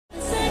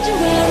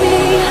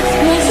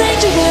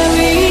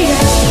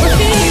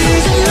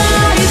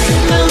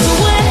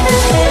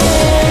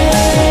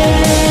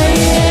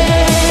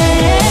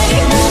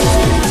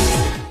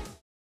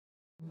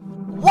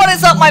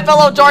my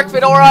fellow Dark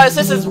Fedoras,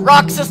 this is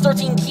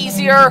Roxas13Keys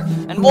here,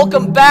 and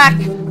welcome back,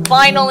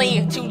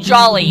 finally, to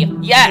Jolly.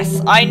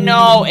 Yes, I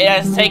know, it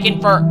has taken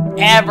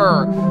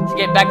forever to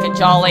get back to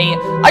Jolly.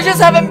 I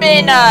just haven't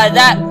been,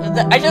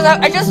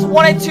 I just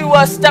wanted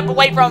to, step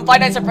away from Five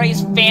Nights at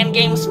Freddy's fan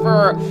games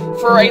for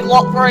a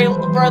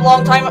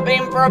long time,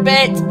 for a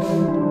bit.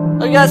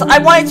 Because I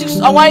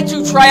wanted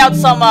to try out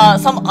some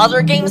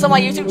other games on my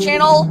YouTube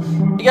channel.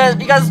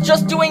 Because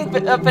just doing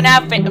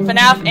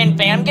FNAF and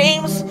fan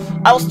games,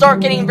 I'll start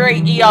getting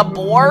very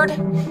bored,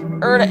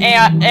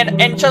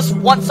 and just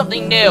want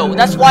something new.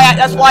 That's why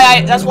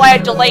I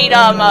delayed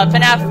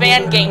FNAF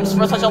fan games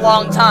for such a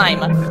long time.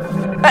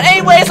 But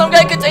anyways, I'm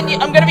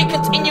gonna be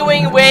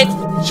continuing with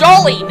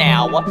Jolly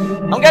now.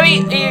 I'm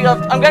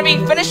gonna be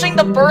finishing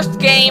the first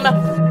game,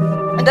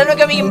 and then we're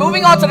gonna be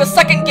moving on to the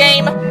second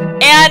game,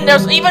 and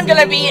there's even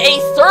gonna be a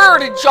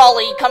third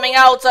Jolly coming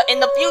out in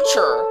the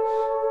future.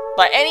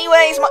 But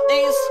anyways,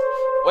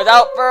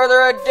 without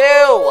further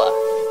ado,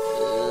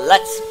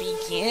 let's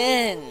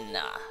begin.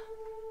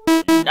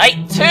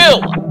 Night 2.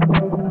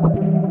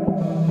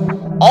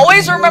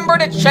 Always remember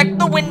to check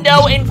the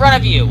window in front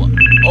of you.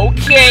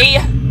 Okay.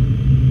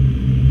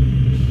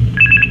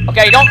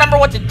 Okay, don't remember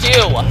what to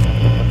do.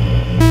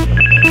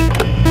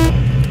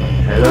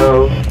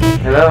 Hello?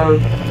 Hello?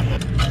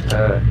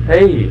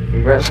 Hey,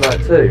 congrats on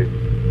that too.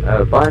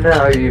 By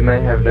now you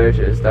may have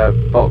noticed that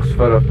box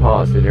full of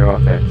parts in your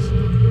office.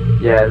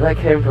 Yeah, that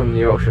came from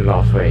the auction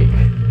last week.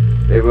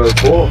 They were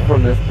bought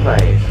from this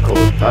place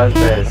called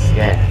Fazbear's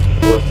Scare,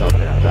 or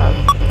something like that.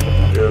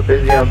 We were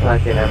busy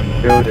unpacking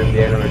and building the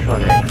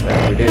animatronics,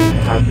 and we didn't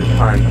have the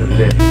time to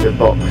lift the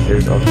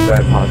boxes of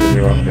spare parts in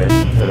your office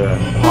to the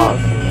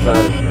parts and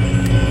service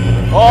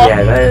room. Oh.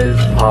 Yeah, those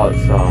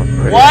parts are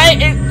pretty...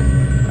 What?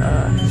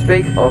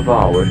 Speak of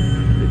Arwood,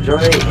 did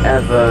Johnny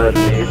ever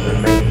leave the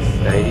main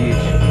stage?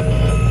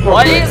 Probably.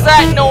 What is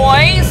that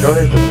noise?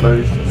 Johnny is the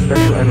most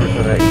special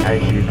animatronic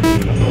as you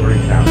can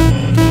recount.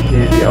 He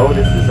is the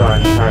oldest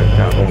designed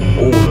character of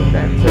all of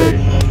them too.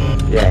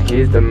 Yeah, he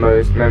is the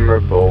most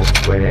memorable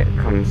when it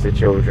comes to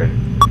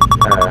children.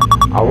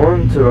 I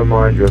want to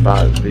remind you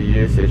about the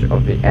usage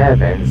of the air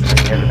vents in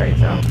the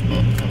elevator.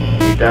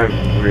 You don't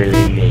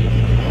really need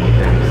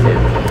them sit.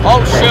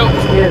 Oh shoot!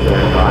 Here's an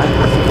advice.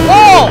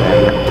 Whoa!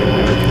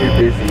 You're too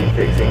busy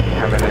fixing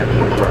cabinet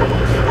and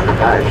ropes.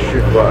 That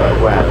should work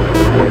well with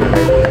the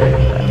elevator.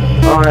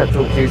 Alright,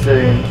 talk to you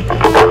soon.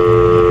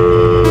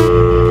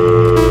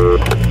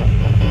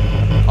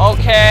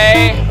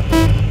 Okay.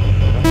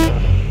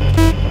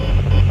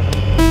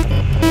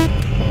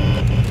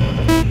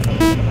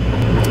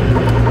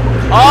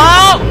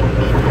 Oh!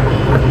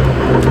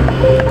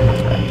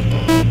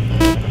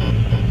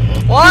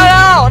 What?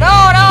 No!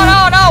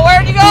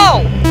 Where'd you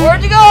go?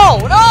 Where'd you go?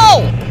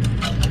 No!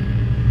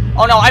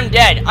 Oh no, I'm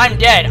dead. I'm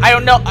dead. I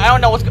don't know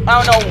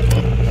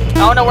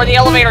where the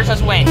elevator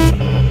just went.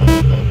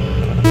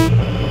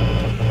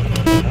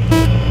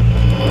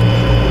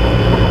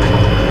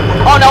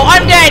 Oh no,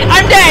 I'm dead!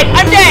 I'm dead!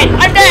 I'm dead!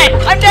 I'm dead!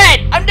 I'm dead!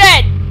 I'm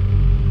dead!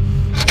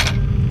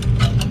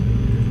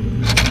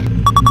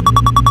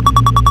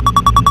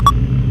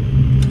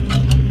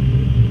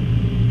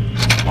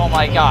 Oh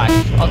my gosh.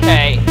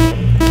 Okay.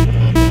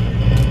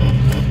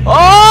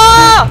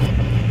 Oh!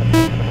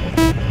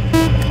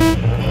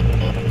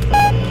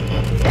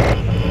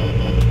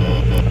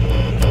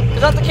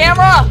 Is that the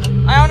camera?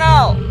 I don't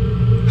know.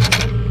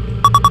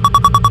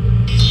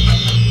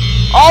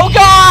 Oh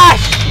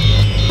gosh!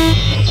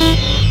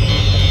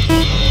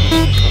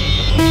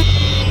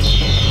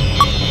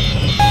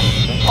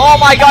 Oh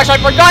my gosh, I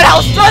forgot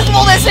how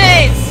stressful this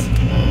is!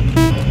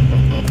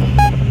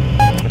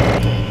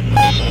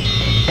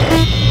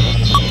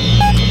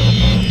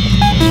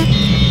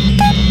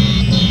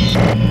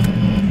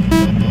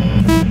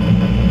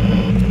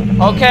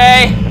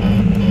 Okay.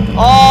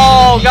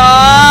 Oh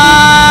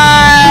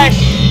gosh!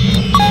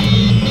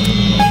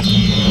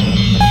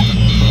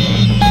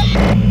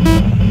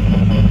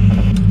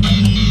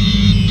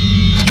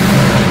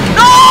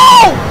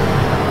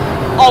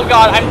 Oh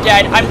god, I'm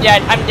dead, I'm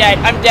dead, I'm dead,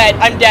 I'm dead,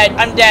 I'm dead,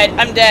 I'm dead,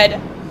 I'm dead.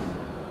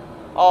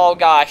 Oh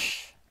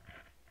gosh.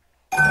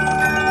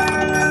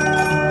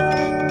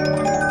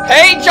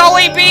 Hey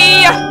Jolly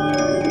Bee!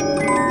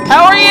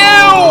 How are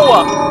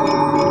you?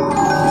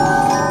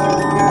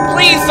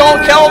 Please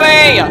don't kill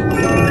me!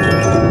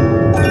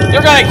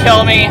 You're gonna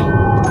kill me.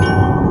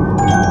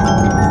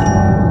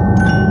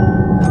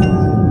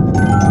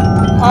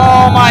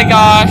 Oh my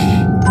gosh.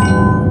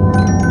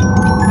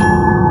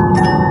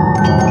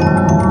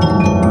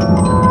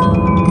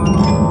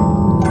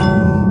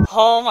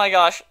 Oh my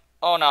gosh.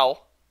 Oh no.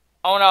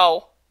 Oh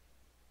no.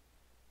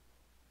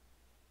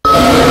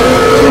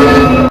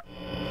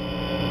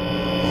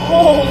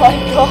 Oh my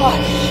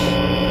gosh.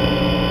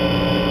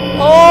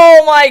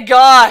 Oh my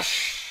gosh.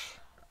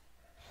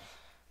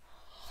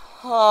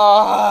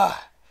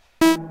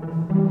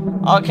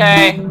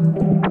 Okay.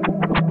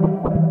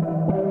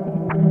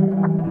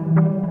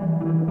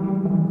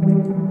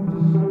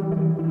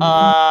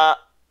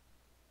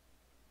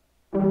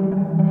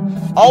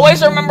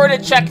 Always remember to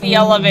check the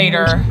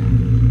elevator.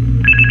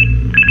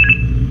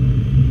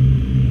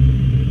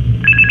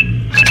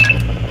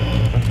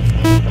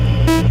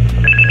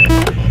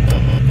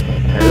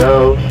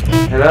 Hello?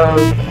 Hello?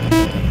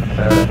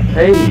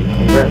 Hey,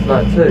 congrats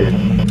night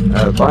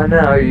 2. By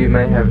now you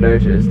may have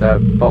noticed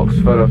that box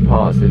full of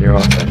parts in your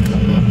office.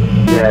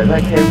 Yeah,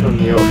 that came from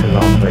the auction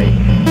last week.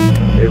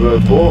 They were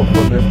bought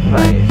from this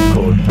place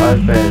called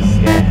Scared,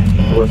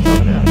 or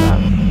something like that.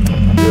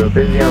 We were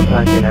busy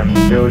unpacking and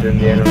building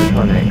the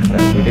animatronics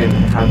and we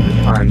didn't have the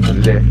time to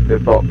lift the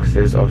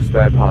boxes of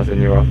spare parts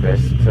in your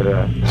office to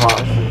the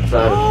parts and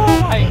service. Oh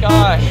my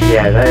gosh.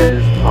 Yeah,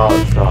 those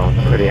parts are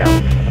pretty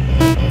out.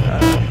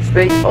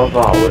 Speak of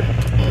old,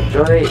 did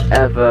Johnny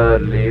ever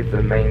leave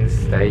the main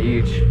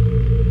stage?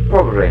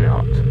 Probably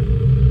not.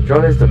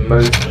 John is the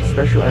most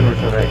special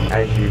animatronic,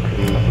 as you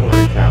can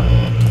probably tell.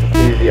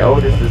 He's the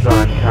oldest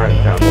designed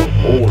character among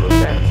all of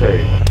them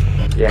too.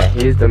 Yeah,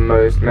 he's the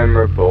most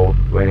memorable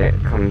when it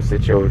comes to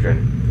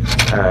children.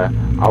 I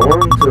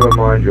wanted to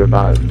remind you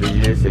about the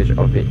usage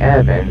of the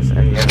air vents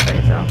and the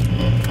elevator.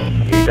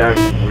 You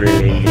don't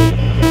really need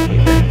to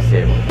keep them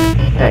sealed.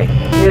 Hey,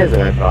 here's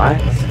an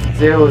advice.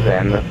 Seal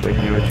them when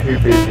you are too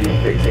busy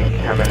fixing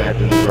Cameron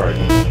roads.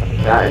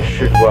 That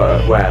should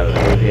work well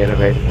with the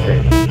elevator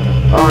too.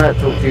 Alright,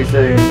 talk to you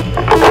soon.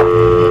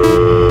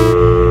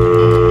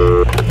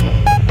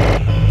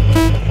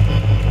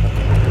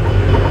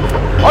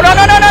 Oh no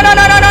no no no no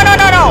no no no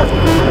no no!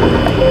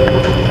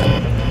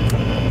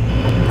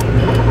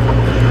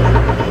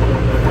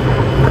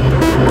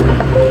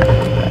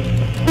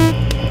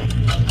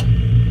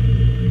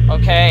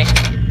 Okay.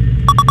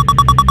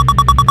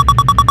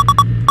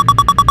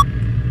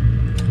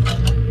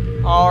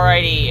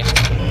 Alrighty.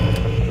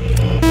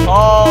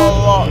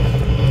 Oh look.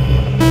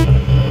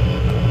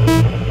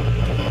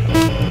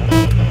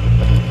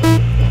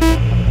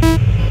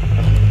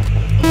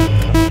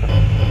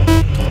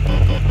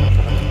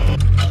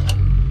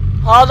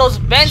 Oh, those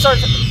vents are...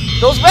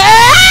 Those vents!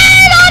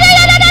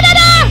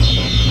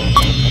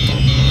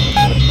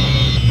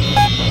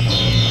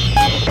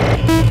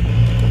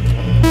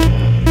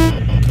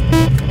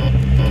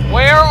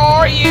 Where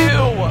are you?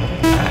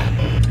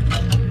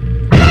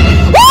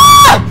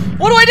 Ah!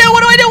 What do I do?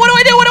 What do I do? What do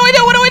I do? What do I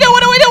do? What do I do?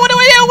 What do I do? What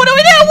do I do? What do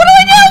I do? What do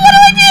I do? What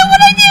do I do?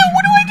 What do I do?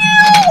 What do I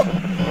do?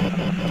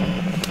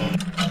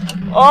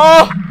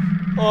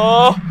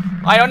 Oh,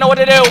 I don't know what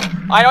to do.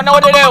 I don't know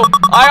what to do.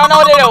 I don't know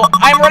what to do.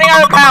 I'm running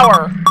out of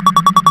power.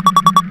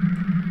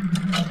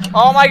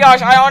 Oh my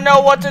gosh, I don't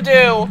know what to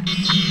do.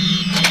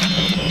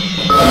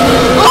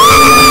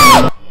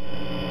 Ah!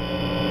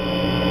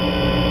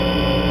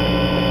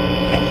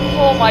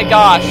 Oh my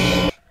gosh.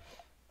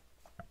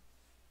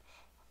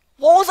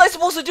 What was I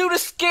supposed to do to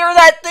scare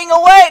that thing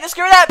away? To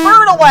scare that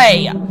bird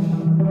away?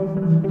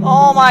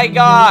 Oh my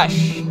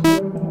gosh.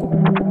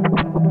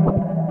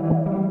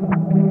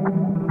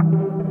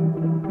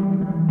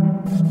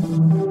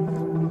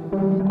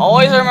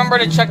 Always remember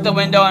to check the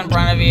window in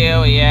front of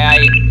you. Yeah,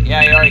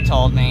 you already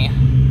told me.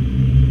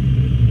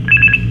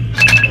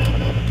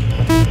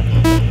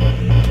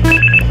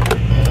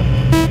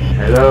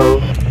 Hello?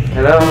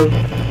 Hello?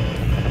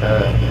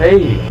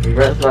 Hey,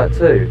 congrats night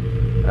 2.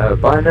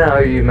 By now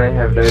you may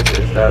have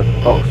noticed that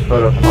box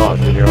full of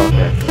parts in your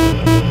office.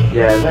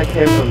 Yeah, that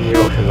came from the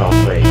auction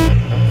last week.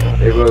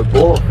 They were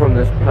bought from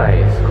this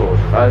place called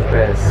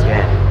Scared,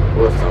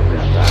 or something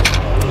like that.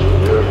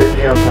 We were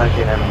busy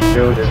unpacking and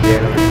building the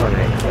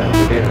animatronics and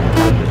we didn't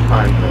have the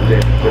time to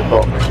lift the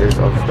boxes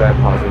of spare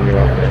parts in your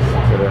office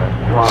to the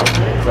parts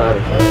and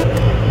service.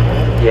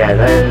 Yeah,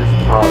 those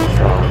parts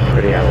are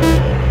pretty out.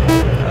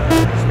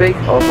 Speak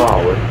of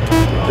old,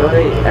 did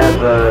Johnny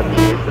ever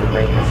leave the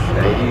main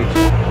stage?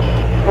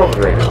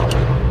 Probably not.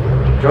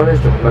 John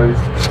is the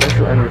most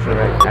special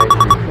animatronic, as you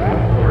can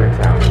probably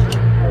tell.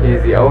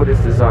 He's the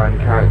oldest designed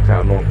character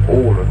among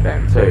all of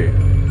them too.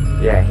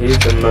 Yeah, he's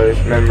the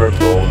most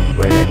memorable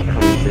when it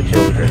comes to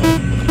children.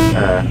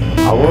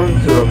 I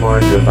wanted to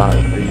remind you about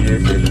the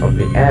usage of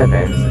the air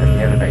vents and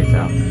the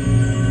elevator.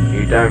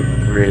 You don't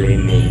really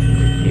need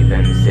to keep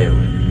them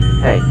sealed.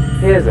 Hey,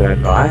 here's an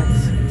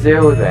advice.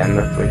 Seal them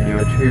when you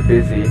are too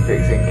busy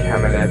fixing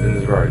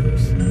Cameron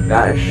roads.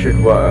 That should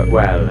work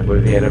well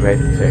with the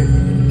elevator too.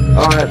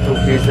 Alright, talk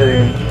to you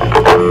soon.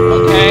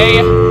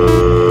 Okay.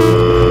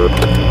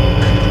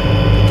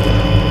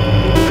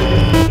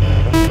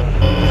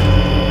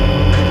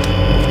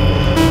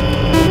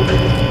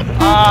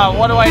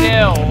 What do I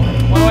do?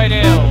 What do I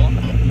do?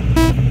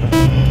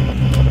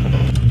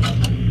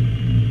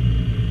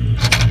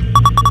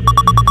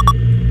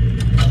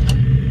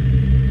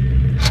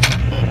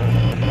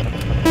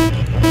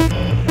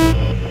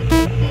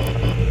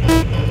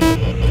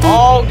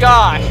 Oh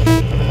gosh.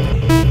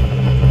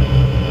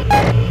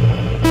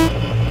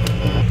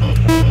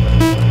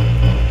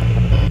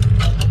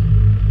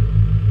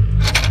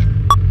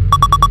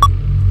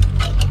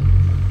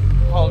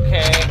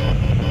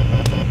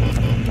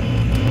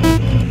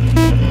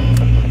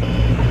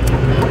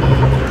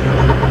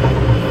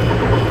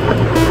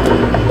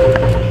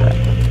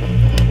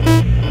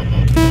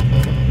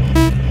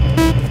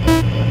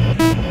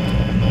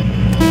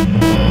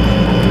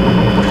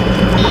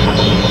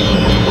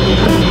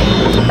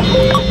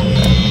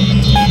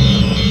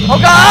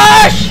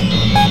 gosh!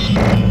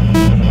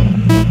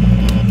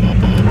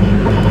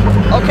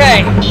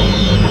 Okay.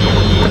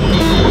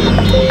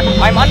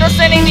 I'm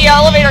understanding the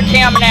elevator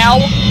cam now.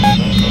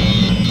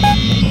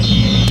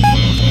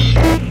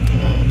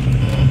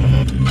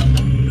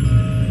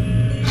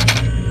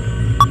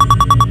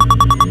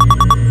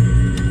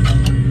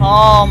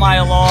 Oh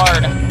my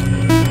lord.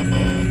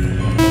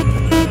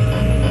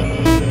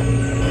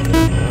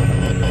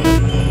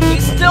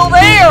 He's still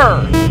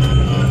there!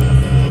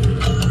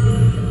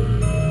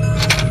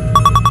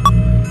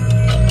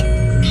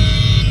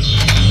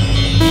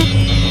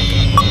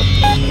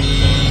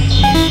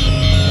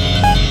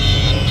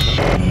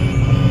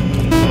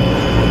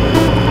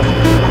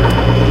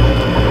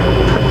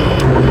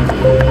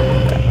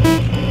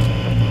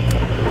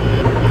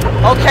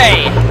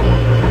 Okay.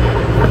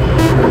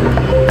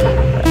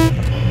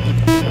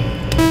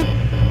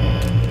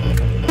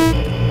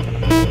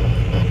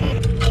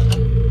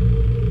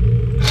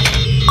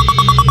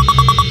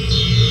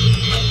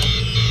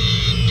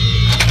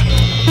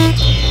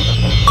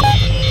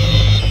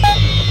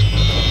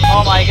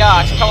 Oh my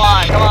gosh, come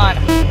on, come on.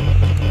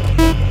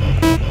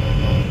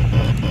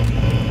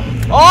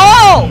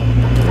 Oh!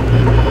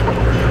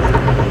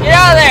 Get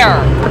out of there!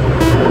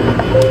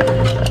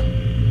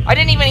 I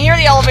didn't even hear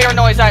the elevator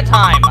noise that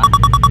time.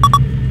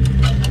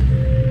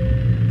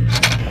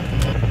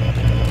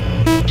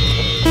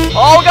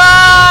 Oh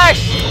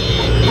gosh!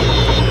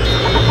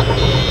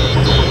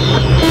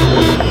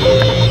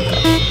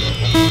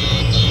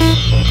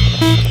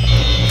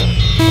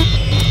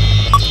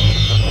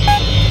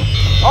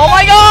 Oh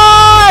my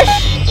gosh!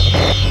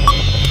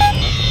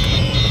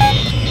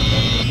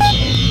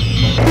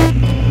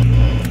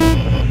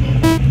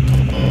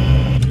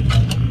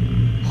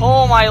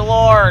 Oh my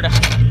lord.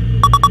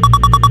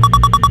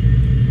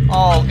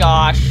 Oh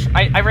gosh.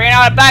 I ran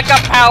out of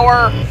backup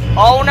power.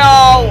 Oh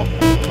no!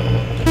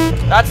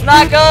 That's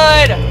not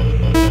good!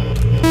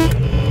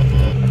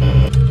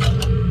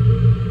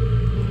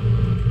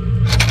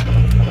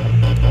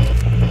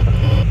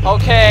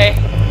 Okay.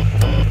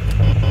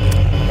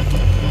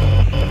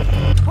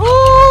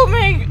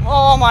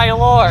 Oh my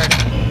lord.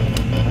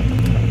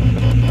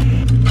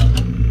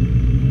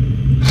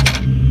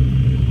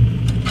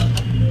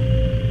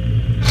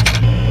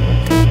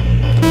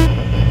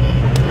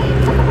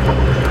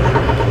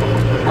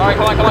 Alright,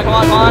 come on, come on, come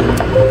on, come on.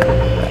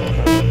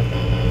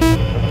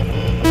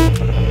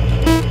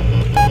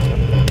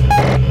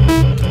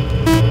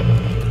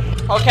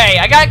 Okay,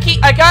 I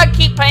gotta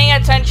keep paying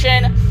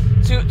attention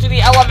to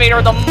the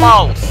elevator the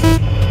most.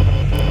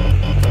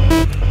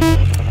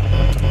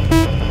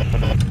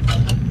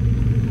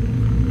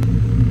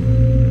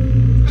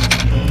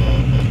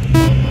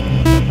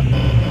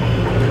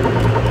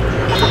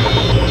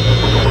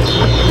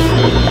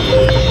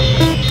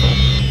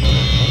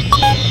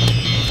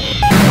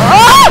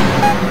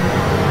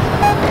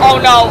 Oh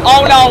no,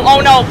 oh no,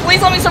 oh no,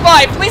 please let me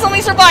survive, please let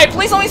me survive,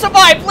 please let me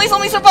survive, please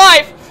let me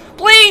survive,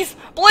 please,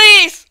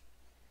 please,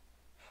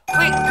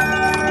 please.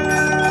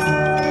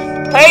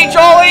 Hey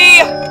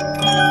Jolly!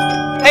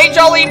 Hey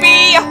Jolly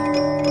B!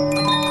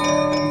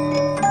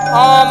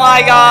 Oh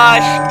my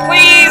gosh,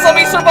 please let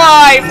me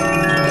survive,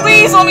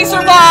 please let me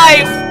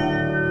survive,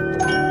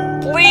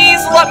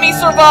 please let me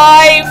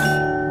survive,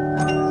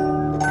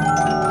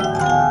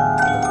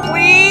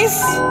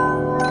 please.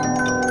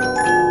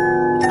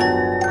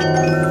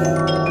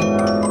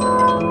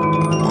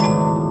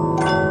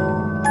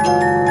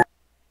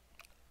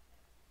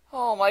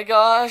 Oh my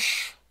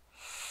gosh.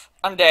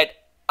 I'm dead.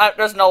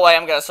 There's no way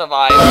I'm gonna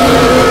survive.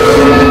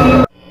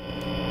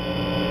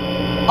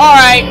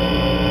 Alright.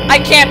 I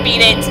can't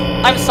beat it.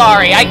 I'm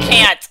sorry. I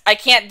can't. I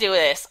can't do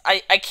this.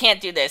 I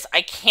can't do this.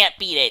 I can't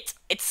beat it.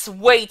 It's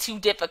way too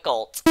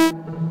difficult.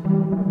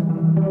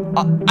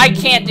 I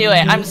can't do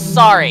it. I'm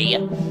sorry.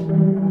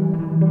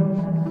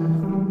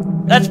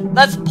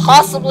 That's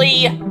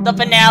possibly the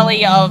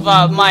finale of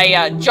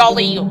my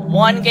Jolly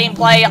 1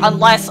 gameplay,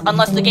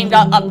 unless the game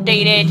got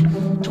updated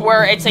to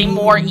where it's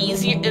more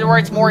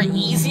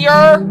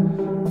easier.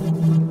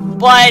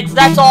 But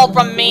that's all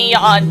from me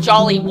on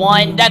Jolly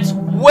 1. That's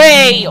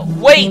way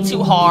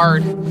too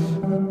hard.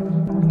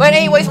 But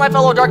anyways, my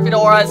fellow Dark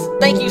Fedoras,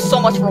 thank you so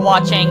much for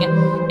watching.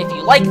 If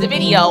you liked the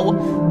video,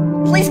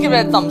 please give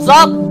it a thumbs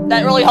up.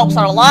 That really helps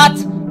out a lot.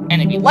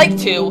 And if you'd like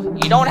to,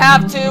 you don't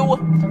have to,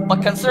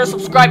 but consider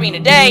subscribing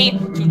today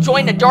to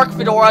join the Dark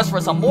Fedoras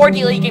for some more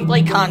daily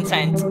gameplay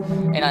content.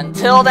 And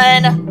until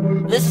then,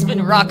 this has been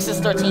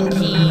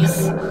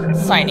Roxas13Keys,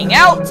 signing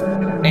out,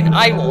 and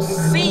I will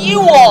see you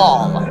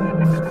all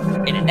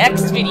in the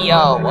next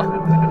video.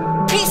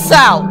 Peace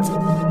out!